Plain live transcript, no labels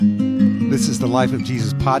This is the Life of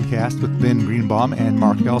Jesus podcast with Ben Greenbaum and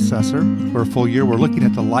Mark Elsesser. For a full year, we're looking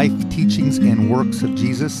at the life, teachings, and works of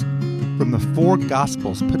Jesus from the four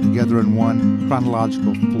Gospels put together in one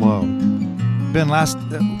chronological flow. Ben, last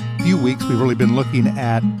few weeks, we've really been looking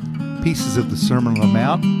at pieces of the Sermon on the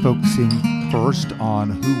Mount, focusing first on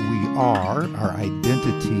who we are, our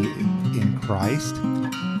identity in Christ,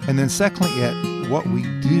 and then secondly at what we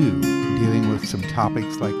do, dealing with some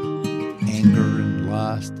topics like anger and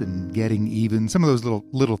lust and getting even, some of those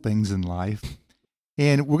little things in life.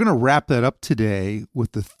 And we're going to wrap that up today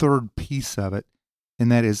with the third piece of it, and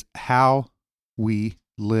that is how we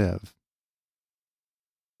live.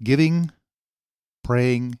 Giving,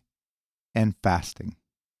 praying, and fasting.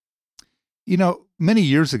 You know, many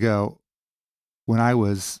years ago, when I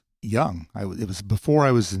was young, it was before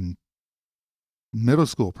I was in middle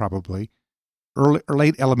school probably, early or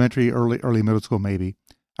late elementary, early middle school maybe.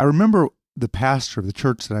 I remember the pastor of the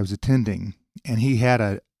church that I was attending, and he had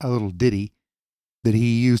a little ditty that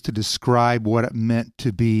he used to describe what it meant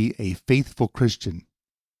to be a faithful Christian.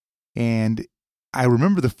 And I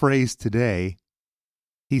remember the phrase today.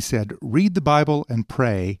 He said, read the Bible and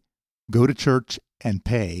pray, go to church and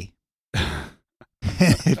pay.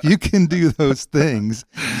 If you can do those things,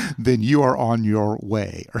 then you are on your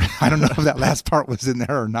way. Or I don't know if that last part was in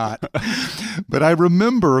there or not. But I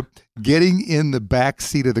remember getting in the back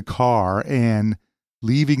seat of the car and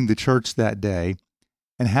leaving the church that day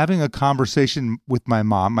and having a conversation with my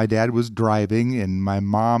mom. My dad was driving, and my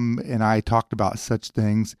mom and I talked about such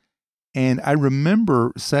things. And I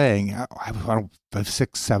remember saying, I don't know,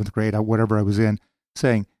 sixth, seventh grade, whatever I was in,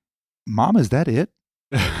 saying, Mom, is that it?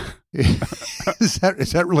 Is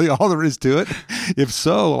that really all there is to it? If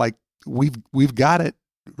so, like we've got it,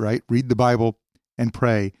 right? Read the Bible and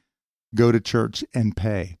pray, go to church and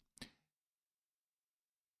pay.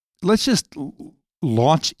 Let's just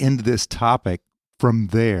launch into this topic from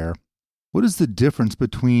there. What is the difference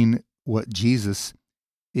between what Jesus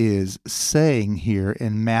is saying here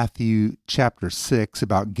in Matthew chapter 6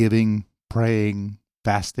 about giving, praying,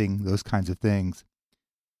 fasting, those kinds of things,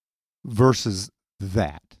 versus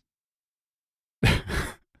that?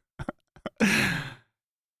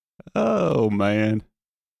 Oh man,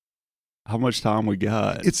 how much time we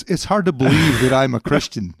got? It's hard to believe that I'm a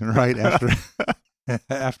Christian right after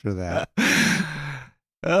that.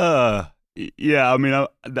 Yeah, I mean,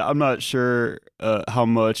 I'm not sure how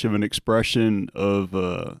much of an expression of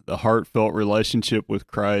the heartfelt relationship with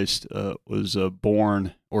Christ was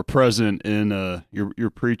born or present in your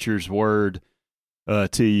preacher's word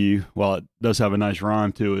to you. While it does have a nice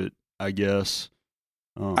rhyme to it, I guess.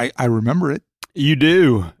 I remember it. You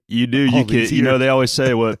do. You know, they always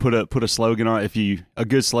say, "What put a slogan on? A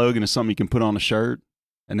good slogan is something you can put on a shirt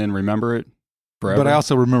and then remember it forever." But I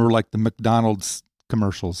also remember like the McDonald's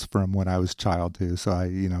commercials from when I was a child too.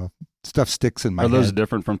 So stuff sticks in my head. Are those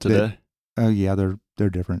different from today? Oh yeah, they're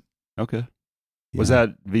different. Okay. Yeah. Was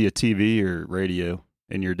that via TV or radio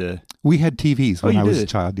in your day? We had TVs when I was did? a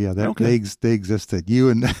child. Yeah, Okay. they existed. You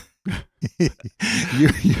and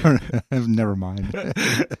never mind.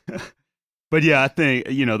 But yeah, I think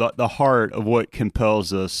the heart of what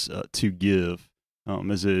compels us to give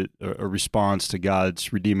is a response to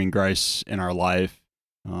God's redeeming grace in our life.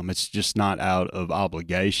 It's just not out of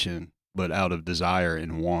obligation, but out of desire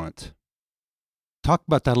and want. Talk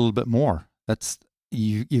about that a little bit more. That's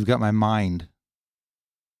you've got my mind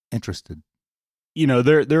interested.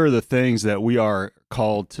 There are the things that we are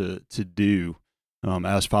called to do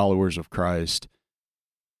as followers of Christ.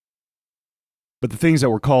 But the things that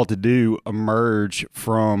we're called to do emerge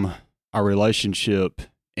from our relationship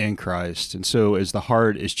in Christ. And so as the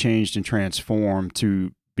heart is changed and transformed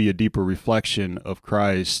to be a deeper reflection of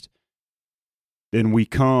Christ, then we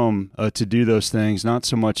come to do those things not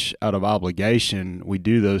so much out of obligation. We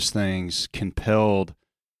do those things compelled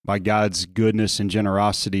by God's goodness and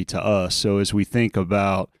generosity to us. So as we think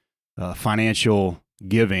about financial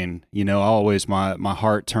giving, always my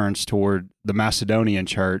heart turns toward the Macedonian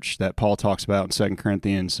church that Paul talks about in 2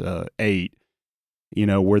 Corinthians 8,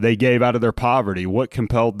 where they gave out of their poverty. What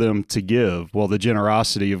compelled them to give? Well, the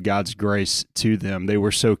generosity of God's grace to them. They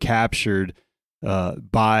were so captured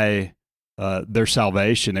by their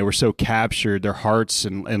salvation. They were so captured, their hearts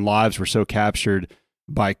and lives were so captured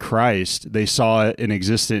by Christ. They saw an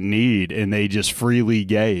existent need, and they just freely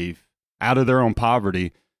gave out of their own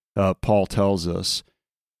poverty, Paul tells us.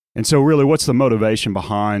 And so really, what's the motivation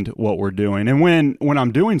behind what we're doing? And when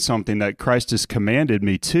I'm doing something that Christ has commanded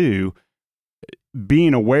me to,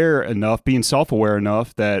 being aware enough, being self-aware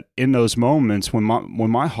enough that in those moments when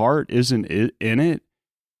my heart isn't in it,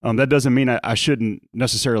 that doesn't mean I shouldn't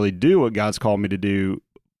necessarily do what God's called me to do,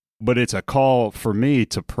 but it's a call for me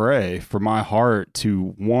to pray, for my heart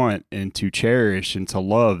to want and to cherish and to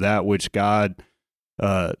love that which God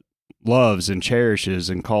loves and cherishes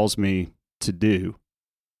and calls me to do.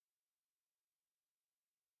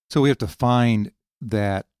 So we have to find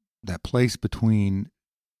that place between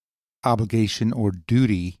obligation or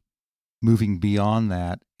duty, moving beyond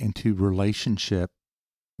that into relationship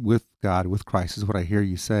with God, with Christ, is what I hear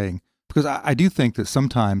you saying. Because I do think that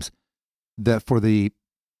sometimes that for the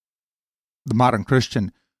modern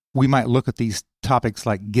Christian, we might look at these topics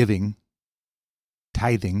like giving,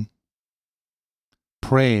 tithing,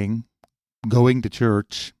 praying, going to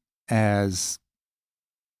church as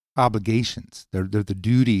obligations. They're the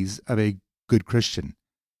duties of a good Christian,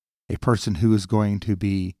 a person who is going to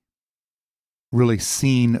be really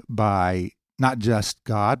seen by not just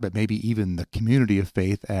God, but maybe even the community of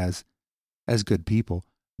faith as good people.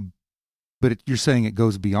 But you're saying it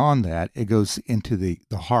goes beyond that. It goes into the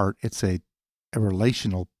heart. It's a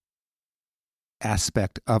relational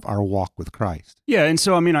aspect of our walk with Christ. Yeah, and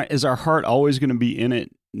so, I mean, is our heart always going to be in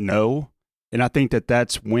it? No. And I think that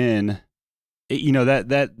that's when,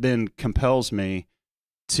 that then compels me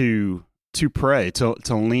to pray, to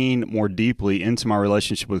lean more deeply into my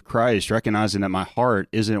relationship with Christ, recognizing that my heart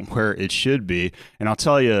isn't where it should be. And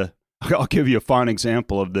I'll give you a fine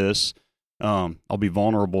example of this. I'll be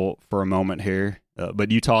vulnerable for a moment here, but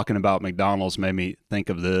you talking about McDonald's made me think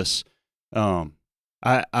of this.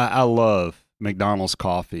 I love McDonald's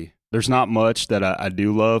coffee. There's not much that I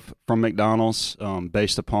do love from McDonald's,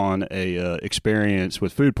 based upon a experience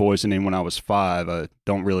with food poisoning when I was 5. I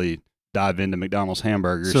don't really dive into McDonald's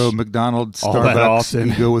hamburgers. So McDonald's, all that Starbucks, often.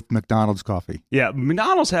 you go with McDonald's coffee. Yeah,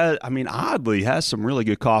 McDonald's oddly has some really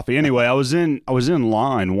good coffee. Anyway, I was in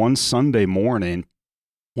line one Sunday morning.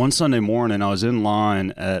 I was in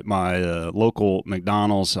line at my local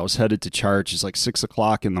McDonald's. I was headed to church. It's like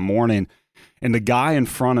 6:00 in the morning. And the guy in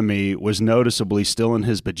front of me was noticeably still in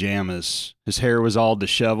his pajamas. His hair was all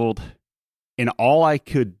disheveled. And all I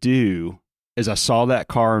could do as I saw that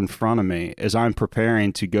car in front of me, as I'm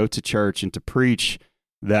preparing to go to church and to preach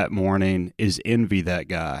that morning, is envy that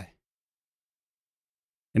guy.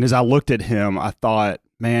 And as I looked at him, I thought,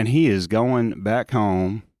 man, he is going back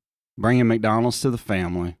home, bringing McDonald's to the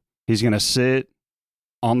family. He's going to sit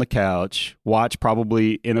on the couch, watch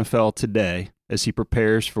probably NFL Today as he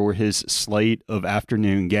prepares for his slate of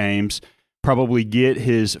afternoon games, probably get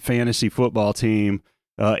his fantasy football team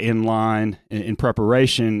in line in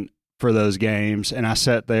preparation for those games. And I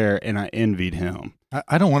sat there and I envied him.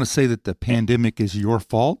 I don't want to say that the pandemic is your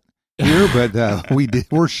fault here, but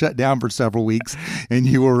we're shut down for several weeks, and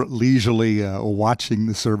you were leisurely watching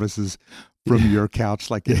the services from your couch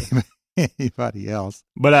like anybody else.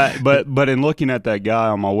 But in looking at that guy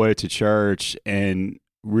on my way to church, and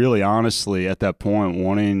really honestly at that point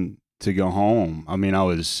wanting to go home, I mean, I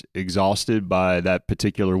was exhausted by that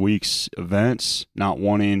particular week's events, not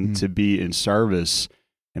wanting to be in service.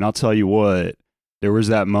 And I'll tell you what, there was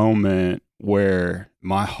that moment where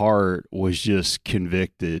my heart was just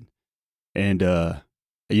convicted. And,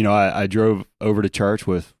 I drove over to church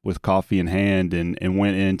with coffee in hand and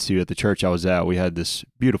went into, at the church I was at, we had this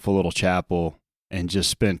beautiful little chapel, and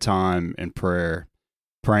just spent time in prayer,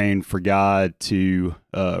 praying for God to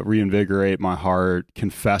reinvigorate my heart,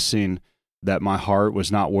 confessing that my heart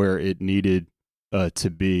was not where it needed to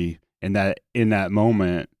be. And that in that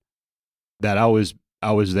moment that I was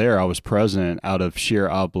there, I was present out of sheer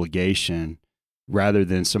obligation rather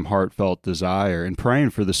than some heartfelt desire, and praying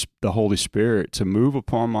for the Holy Spirit to move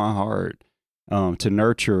upon my heart, to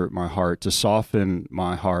nurture my heart, to soften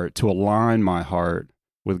my heart, to align my heart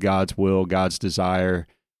with God's will, God's desire,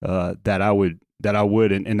 that I would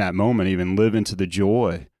in that moment even live into the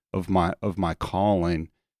joy of my calling,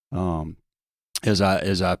 as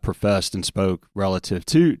I professed and spoke relative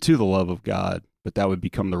to the love of God. But that would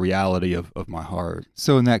become the reality of my heart.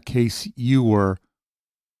 So in that case, you were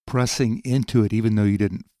pressing into it even though you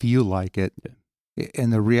didn't feel like it. Yeah.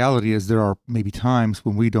 And the reality is there are maybe times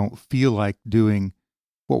when we don't feel like doing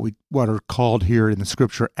what are called here in the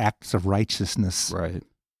scripture acts of righteousness. Right.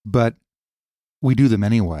 But we do them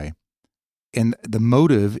anyway. And the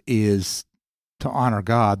motive is to honor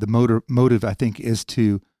God. The motive, I think, is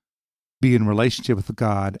to be in relationship with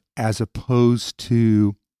God as opposed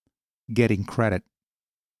to getting credit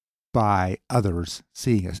by others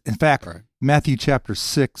seeing us. In fact, right. Matthew chapter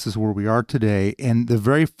 6 is where we are today, and the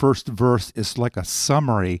very first verse is like a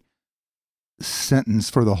summary sentence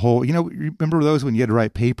for the whole. You remember those when you had to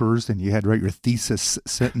write papers and you had to write your thesis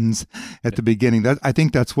sentence at the beginning? I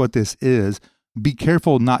think that's what this is. Be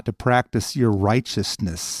careful not to practice your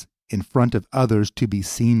righteousness in front of others to be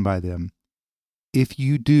seen by them. If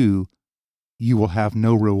you do, you will have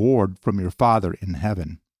no reward from your Father in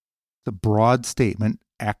heaven. It's a broad statement,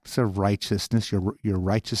 acts of righteousness, your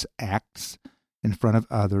righteous acts in front of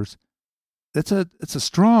others. It's a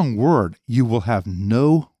strong word. You will have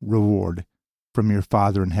no reward from your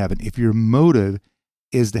Father in heaven. If your motive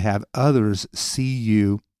is to have others see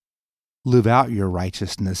you live out your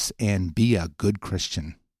righteousness and be a good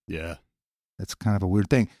Christian. Yeah. That's kind of a weird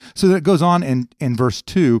thing. So that goes on in verse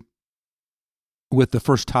 2 with the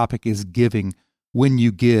first topic is giving. When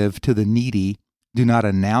you give to the needy, do not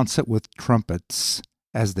announce it with trumpets,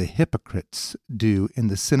 as the hypocrites do in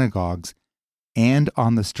the synagogues and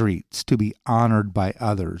on the streets, to be honored by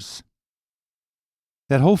others.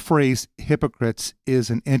 That whole phrase, hypocrites, is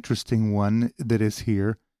an interesting one that is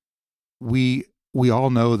here. We all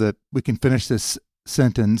know that we can finish this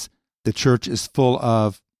sentence, the church is full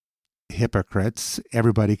of hypocrites.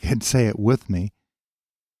 Everybody can say it with me.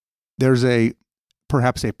 There's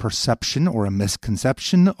perhaps a perception or a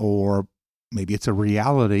misconception, or maybe it's a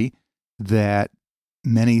reality that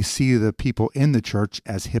many see the people in the church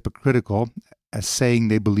as hypocritical, as saying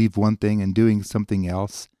they believe one thing and doing something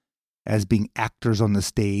else, as being actors on the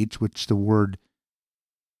stage, which the word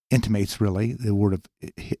intimates really, the word of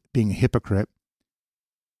being a hypocrite.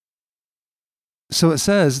 So it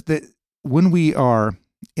says that when we are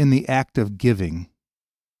in the act of giving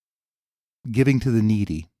to the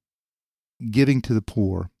needy, giving to the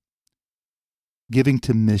poor, giving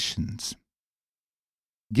to missions,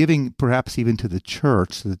 giving perhaps even to the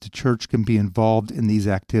church so that the church can be involved in these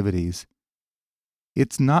activities,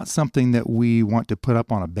 it's not something that we want to put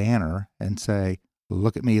up on a banner and say,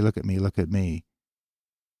 look at me, look at me, look at me.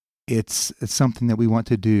 It's something that we want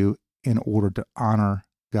to do in order to honor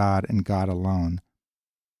God and God alone.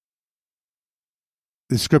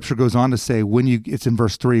 The scripture goes on to say, it's in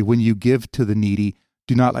verse 3, when you give to the needy,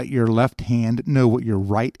 do not let your left hand know what your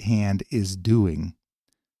right hand is doing,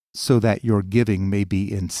 so that your giving may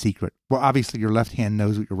be in secret. Well, obviously your left hand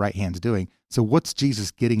knows what your right hand's doing. So what's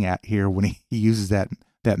Jesus getting at here when he uses that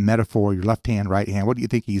metaphor, your left hand, right hand? What do you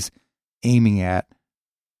think he's aiming at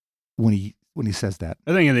when he says that?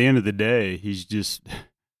 I think at the end of the day, he's just,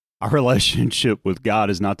 our relationship with God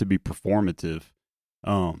is not to be performative.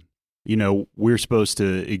 We're supposed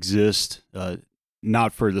to exist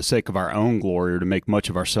not for the sake of our own glory or to make much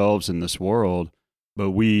of ourselves in this world,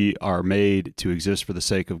 but we are made to exist for the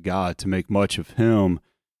sake of God, to make much of Him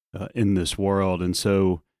in this world. And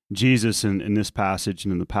so Jesus, in this passage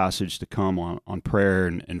and in the passage to come on prayer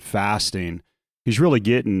and fasting, he's really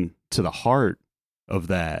getting to the heart of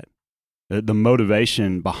that, the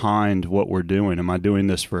motivation behind what we're doing. Am I doing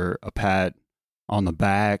this for a pat on the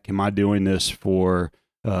back? Am I doing this for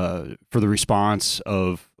the response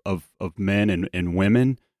of men and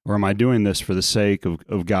women, or am I doing this for the sake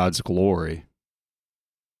of God's glory?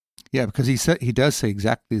 Yeah, because he does say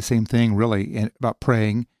exactly the same thing, really, about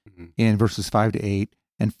praying in verses 5 to 8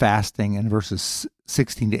 and fasting in verses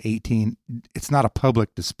 16 to 18. It's not a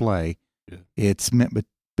public display. Yeah. It's meant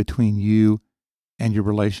between you and your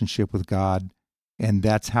relationship with God, and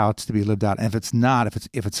that's how it's to be lived out. And if it's not,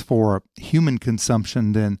 if it's for human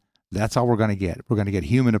consumption, then that's all we're going to get. We're going to get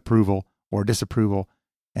human approval or disapproval,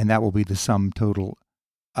 and that will be the sum total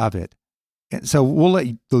of it. And so we'll let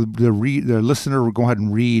the listener go ahead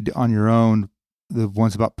and read on your own the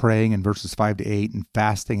ones about praying in verses 5 to 8 and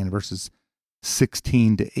fasting in verses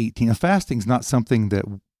 16 to 18. Now, fasting is not something that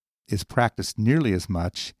is practiced nearly as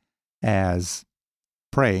much as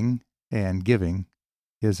praying and giving,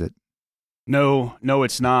 is it? No,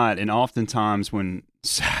 it's not. And oftentimes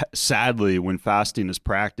sadly, when fasting is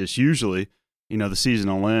practiced, usually, the season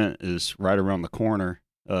of Lent is right around the corner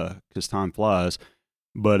because time flies.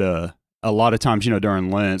 But a lot of times,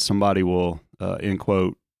 during Lent, somebody will, end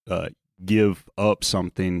quote, give up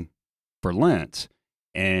something for Lent.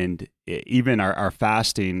 And even our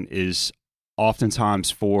fasting is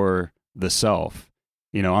oftentimes for the self.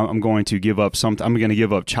 I'm going to give up something. I'm going to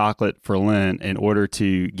give up chocolate for Lent in order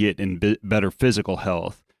to get in better physical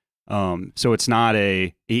health. So it's not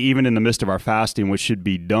even in the midst of our fasting, which should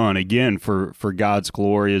be done, again, for God's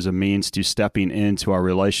glory as a means to stepping into our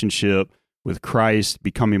relationship with Christ,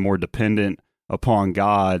 becoming more dependent upon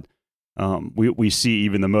God. We see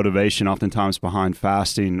even the motivation oftentimes behind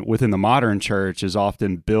fasting within the modern church is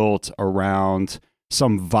often built around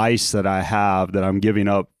some vice that I have that I'm giving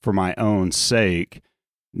up for my own sake,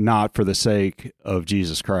 not for the sake of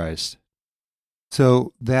Jesus Christ.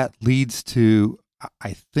 So that leads to,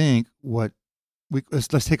 I think,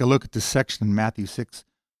 let's take a look at this section in Matthew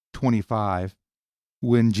 6:25,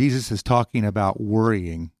 when Jesus is talking about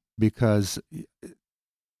worrying, because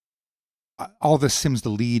all this seems to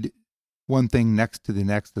lead one thing next to the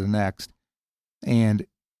next to the next. And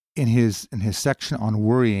in his section on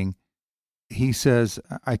worrying, he says,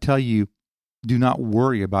 I tell you, do not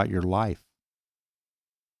worry about your life.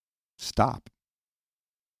 Stop.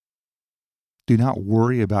 Do not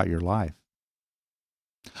worry about your life.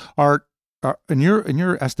 Are in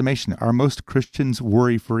your estimation, are most Christians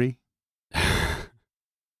worry-free?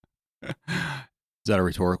 Is that a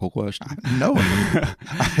rhetorical question? No.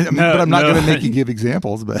 But I'm not going to make you give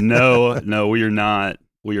examples. But no, we are not.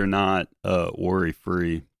 We are not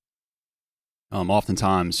worry-free.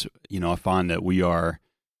 Oftentimes, I find that we are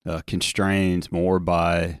constrained more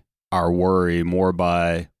by our worry, more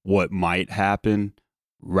by what might happen,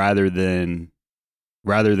 rather than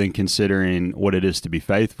considering what it is to be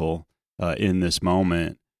faithful in this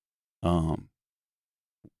moment.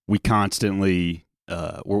 We constantly.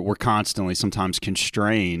 We're constantly sometimes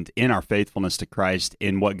constrained in our faithfulness to Christ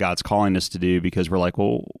in what God's calling us to do, because we're like,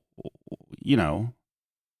 well,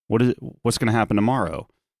 what's going to happen tomorrow?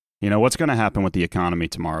 What's going to happen with the economy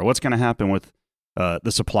tomorrow? What's going to happen with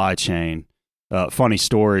the supply chain? Funny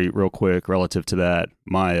story real quick relative to that.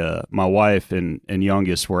 My wife and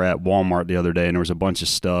youngest were at Walmart the other day, and there was a bunch of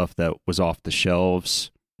stuff that was off the shelves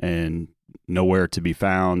and nowhere to be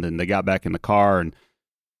found. And they got back in the car, and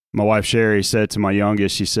my wife, Sherry, said to my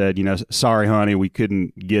youngest, she said, sorry, honey, we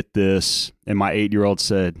couldn't get this. And my 8-year-old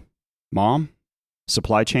said, Mom,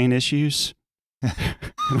 supply chain issues? And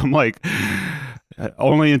I'm like,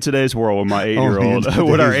 only in today's world would my 8-year-old,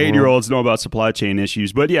 would our 8-year-olds know about supply chain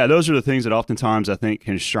issues. But yeah, those are the things that oftentimes I think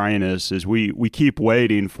constrain us, is we keep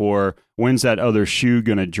waiting for when's that other shoe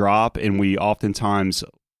going to drop. And we oftentimes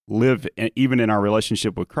live, even in our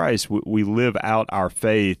relationship with Christ, we live out our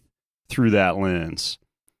faith through that lens.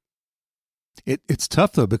 It's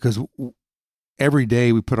tough, though, because every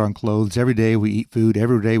day we put on clothes, every day we eat food,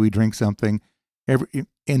 every day we drink something.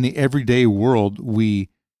 In the everyday world, we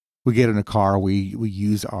get in a car, we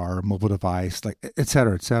use our mobile device, like et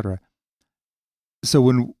cetera, et cetera.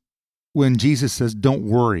 So when Jesus says, don't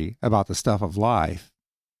worry about the stuff of life,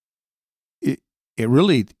 it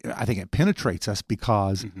really, I think it penetrates us,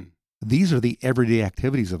 because these are the everyday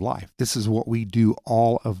activities of life. This is what we do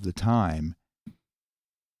all of the time.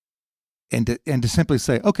 And to simply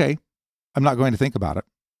say, okay, I'm not going to think about it.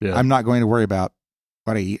 Yeah. I'm not going to worry about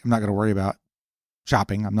what I eat. I'm not going to worry about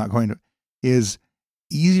shopping. I'm not going to, is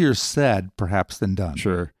easier said perhaps than done.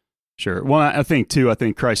 Sure. Well, I think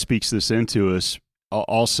Christ speaks this into us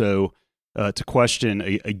also to question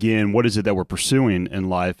again, what is it that we're pursuing in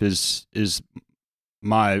life? Is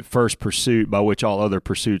my first pursuit, by which all other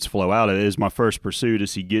pursuits flow out of, is my first pursuit,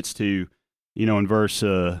 as he gets to, in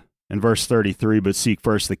verse 33, but seek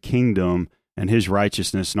first the kingdom and his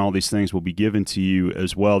righteousness, and all these things will be given to you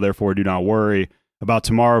as well. Therefore, do not worry about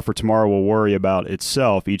tomorrow, for tomorrow will worry about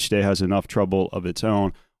itself. Each day has enough trouble of its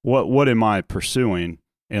own. What am I pursuing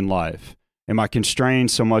in life? Am I constrained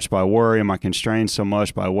so much by worry? Am I constrained so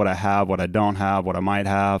much by what I have, what I don't have, what I might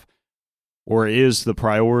have? Or is the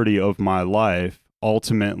priority of my life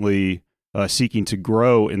ultimately seeking to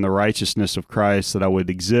grow in the righteousness of Christ, that I would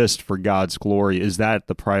exist for God's glory? Is that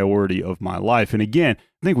the priority of my life? And again,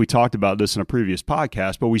 I think we talked about this in a previous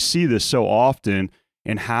podcast, but we see this so often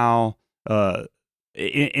in how,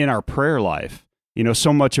 in our prayer life,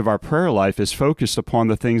 so much of our prayer life is focused upon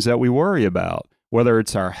the things that we worry about, whether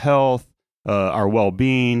it's our health, our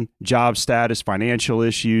well-being, job status, financial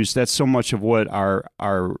issues. That's so much of what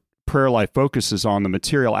our prayer life focuses on, the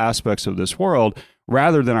material aspects of this world,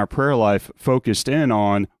 rather than our prayer life focused in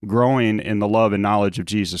on growing in the love and knowledge of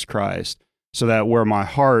Jesus Christ, so that where my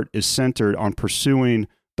heart is centered on pursuing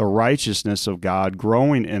the righteousness of God,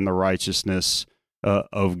 growing in the righteousness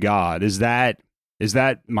of God. Is that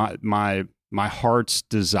my heart's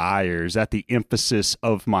desire? Is that the emphasis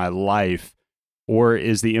of my life? Or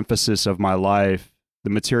is the emphasis of my life the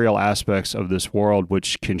material aspects of this world,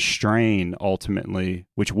 which would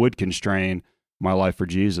constrain my life for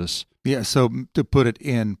Jesus? Yeah, so to put it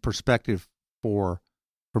in perspective for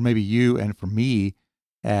maybe you and for me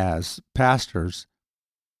as pastors,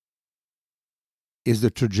 is the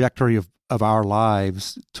trajectory of our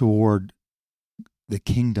lives toward the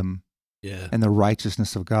kingdom and the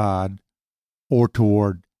righteousness of God, or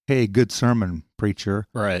toward, hey, good sermon, preacher,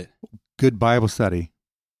 right? Good Bible study,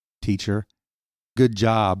 teacher, good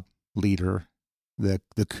job, leader, the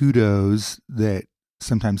kudos that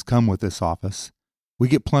sometimes come with this office. We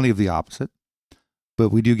get plenty of the opposite, but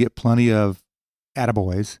we do get plenty of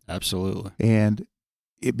attaboys. Absolutely. And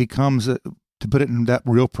it becomes, to put it in that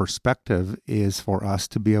real perspective, is for us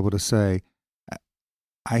to be able to say,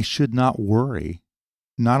 I should not worry,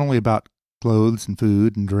 not only about clothes and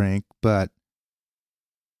food and drink, but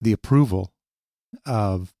the approval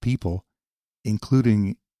of people,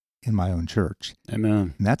 including in my own church.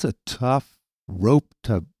 Amen. And that's a tough rope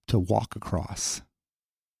to walk across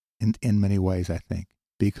in many ways, I think,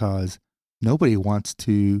 because nobody wants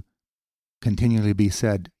to continually be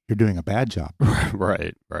said, you're doing a bad job.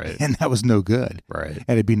 Right. And that was no good. Right. And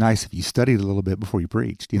it'd be nice if you studied a little bit before you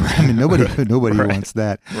preached. You know, I mean, nobody Right. wants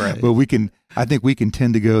that. Right. But I think we can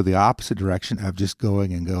tend to go the opposite direction of just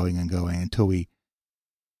going and going and going until we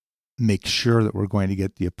make sure that we're going to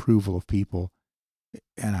get the approval of people.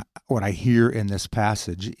 And what I hear in this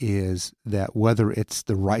passage is that whether it's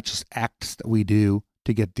the righteous acts that we do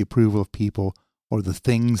to get the approval of people or the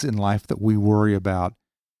things in life that we worry about,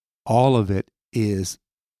 all of it is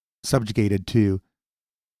subjugated to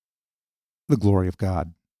the glory of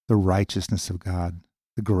God, the righteousness of God,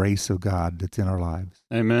 the grace of God that's in our lives.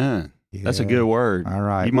 Amen. Yeah. That's a good word. All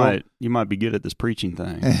right. You might be good at this preaching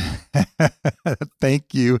thing.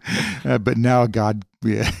 Thank you. But now God,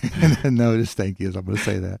 notice thank you. I'm going to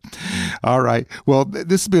say that. All right. Well,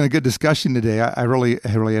 this has been a good discussion today. I really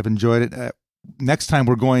have enjoyed it. Next time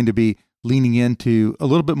we're going to be leaning into a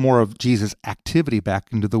little bit more of Jesus' activity back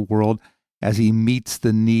into the world as he meets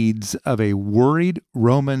the needs of a worried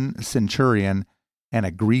Roman centurion and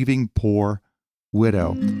a grieving poor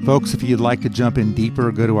widow. Folks, if you'd like to jump in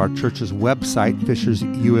deeper, go to our church's website,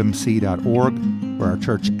 fishersumc.org, or our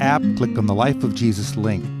church app, click on the Life of Jesus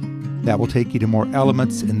link. That will take you to more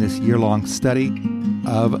elements in this year-long study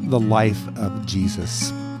of the life of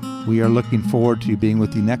Jesus. We are looking forward to being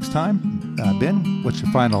with you next time. Ben, what's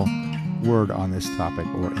your final word on this topic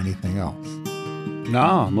or anything else? No,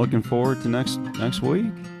 I'm looking forward to next week.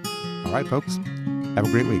 All right, folks. Have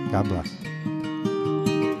a great week. God bless.